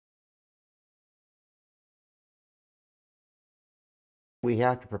We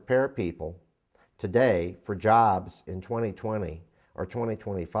have to prepare people today for jobs in 2020 or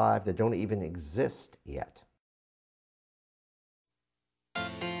 2025 that don't even exist yet.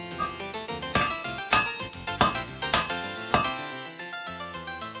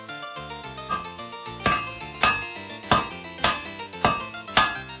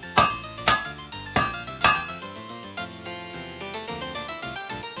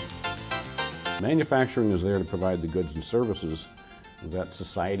 Manufacturing is there to provide the goods and services that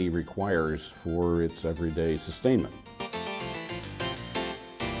society requires for its everyday sustainment.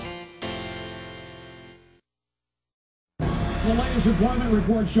 The latest employment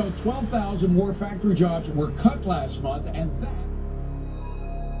report showed 12,000 more factory jobs were cut last month, and that...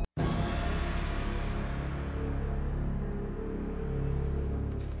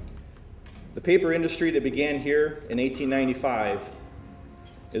 The paper industry that began here in 1895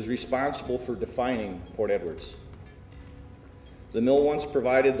 is responsible for defining Port Edwards. The mill once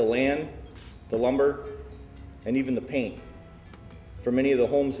provided the land, the lumber, and even the paint for many of the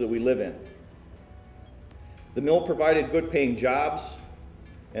homes that we live in. The mill provided good-paying jobs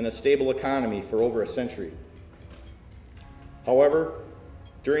and a stable economy for over a century. However,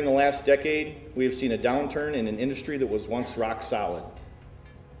 during the last decade, we have seen a downturn in an industry that was once rock solid.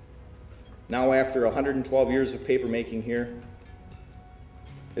 Now, after 112 years of paper making here,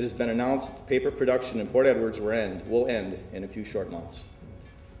 it has been announced that the paper production in Port Edwards will end in a few short months.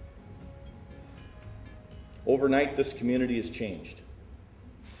 Overnight, this community has changed.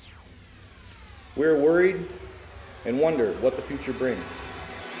 We're worried and wonder what the future brings.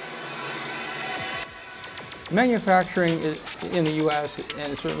 Manufacturing in the U.S.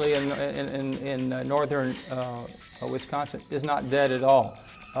 and certainly in northern Wisconsin is not dead at all.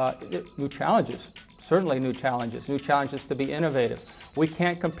 New challenges, certainly new challenges to be innovative. We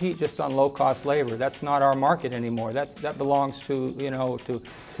can't compete just on low-cost labor. That's not our market anymore. That belongs to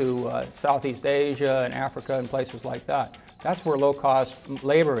to Southeast Asia and Africa and places like that. That's where low-cost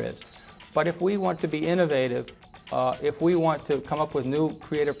labor is. But if we want to be innovative, if we want to come up with new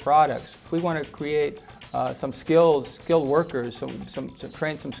creative products, if we want to create some skilled workers,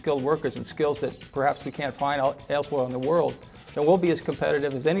 train some skilled workers in skills that perhaps we can't find elsewhere in the world, then we'll be as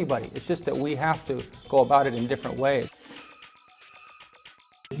competitive as anybody. It's just that we have to go about it in different ways.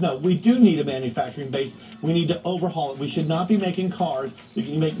 No, we do need a manufacturing base. We need to overhaul it. We should not be making cars that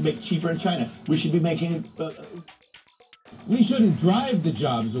you can make cheaper in China. We should be making... We shouldn't drive the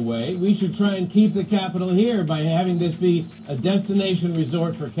jobs away. We should try and keep the capital here by having this be a destination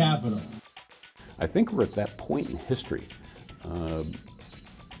resort for capital. I think we're at that point in history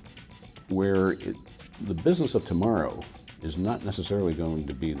where the business of tomorrow is not necessarily going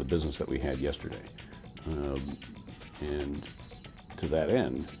to be the business that we had yesterday. And to that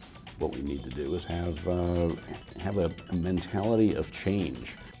end, what we need to do is have a mentality of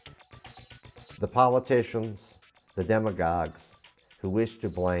change. The politicians, the demagogues who wish to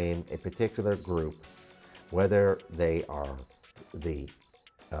blame a particular group, whether they are the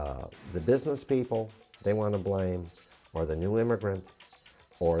business people they want to blame, or the new immigrant,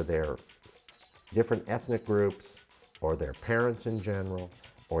 or their different ethnic groups, or their parents in general,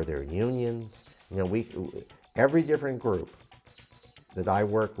 or their unions. Every different group that I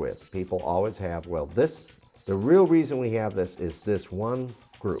work with, people always have, well, the real reason we have this is this one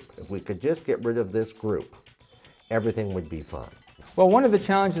group. If we could just get rid of this group, everything would be fine. Well, one of the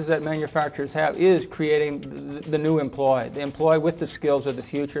challenges that manufacturers have is creating the new employee, the employee with the skills of the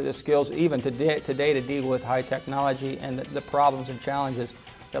future, the skills even today to deal with high technology and the problems and challenges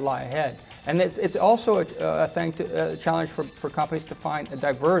that lie ahead. And it's also a challenge for companies to find a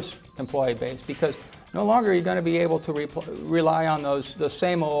diverse employee base, because no longer are you going to be able to rely on those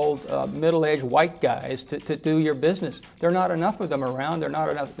same old middle-aged white guys to do your business. There are not enough of them around. There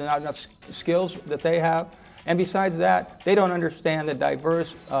are not enough skills that they have. And besides that, they don't understand the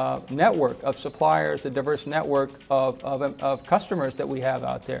diverse network of suppliers, the diverse network of customers that we have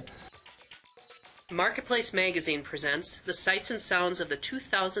out there. Marketplace Magazine presents the sights and sounds of the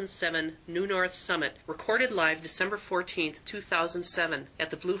 2007 New North Summit, recorded live December 14, 2007, at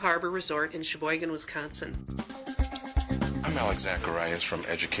the Blue Harbor Resort in Sheboygan, Wisconsin. I'm Alex Zacharias from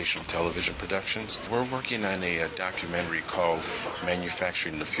Educational Television Productions. We're working on a documentary called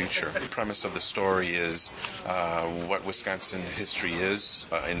Manufacturing the Future. The premise of the story is what Wisconsin history is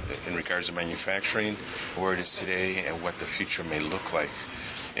in regards to manufacturing, where it is today, and what the future may look like.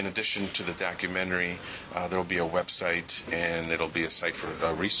 In addition to the documentary, there will be a website, and it'll be a site for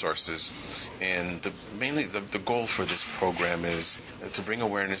resources. And mainly the goal for this program is to bring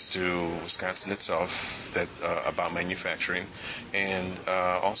awareness to Wisconsin itself about manufacturing, and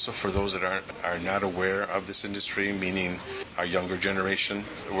also for those that are not aware of this industry, meaning our younger generation.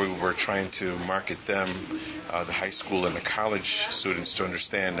 We're trying to market them, the high school and the college students, to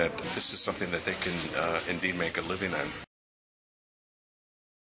understand that this is something that they can indeed make a living on.